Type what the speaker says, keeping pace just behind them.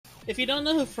If you don't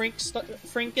know who Frinklestar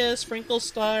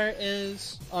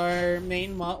is our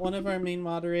one of our main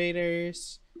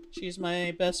moderators. She's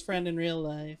my best friend in real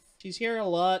life. She's here a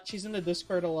lot. She's in the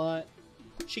Discord a lot.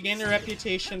 She gained a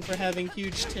reputation for having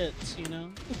huge tits, you know?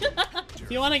 If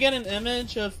you want to get an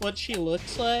image of what she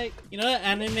looks like, you know that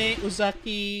anime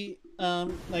Uzaki,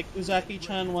 like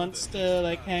Uzaki-chan wants to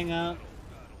like hang out,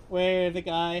 where the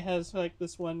guy has like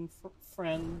this one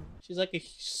friend. She's like a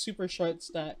super short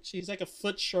stack. She's like a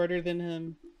foot shorter than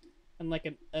him and like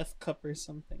an F cup or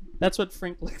something. That's what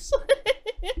Frink looks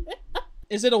like.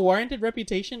 Is it a warranted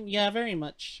reputation? Yeah, very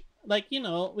much. Like, you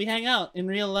know, we hang out in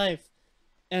real life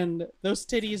and those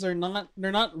titties are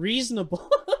they're not reasonable.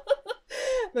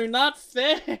 They're not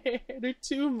fair. They're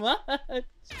too much.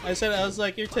 I was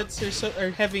like, your tits are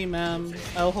heavy, ma'am.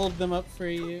 I'll hold them up for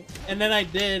you. And then I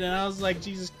did, and I was like,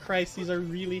 Jesus Christ, these are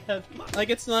really heavy. Like,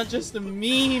 it's not just a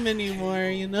meme anymore,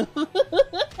 you know?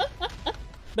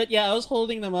 But yeah, I was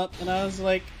holding them up, and I was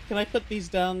like, can I put these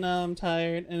down now? I'm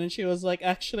tired. And then she was like,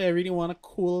 actually, I really want to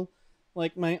cool,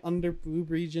 like, my under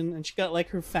boob region. And she got,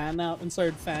 like, her fan out and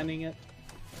started fanning it.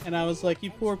 And I was like,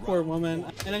 you poor woman.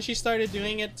 And then she started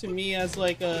doing it to me as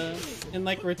like in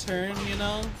like return, you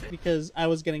know, because I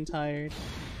was getting tired.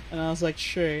 And I was like,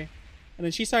 sure. And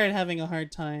then she started having a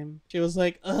hard time. She was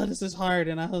like, oh, this is hard.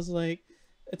 And I was like,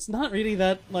 it's not really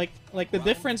that, like the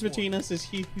difference between us is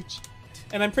huge.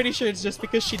 And I'm pretty sure it's just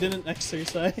because she didn't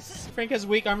exercise. Frank has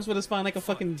weak arms with his spine like a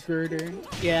fucking girder.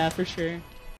 Yeah, for sure.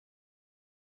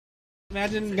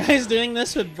 Imagine guys doing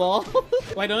this with balls.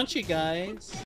 Why don't you guys?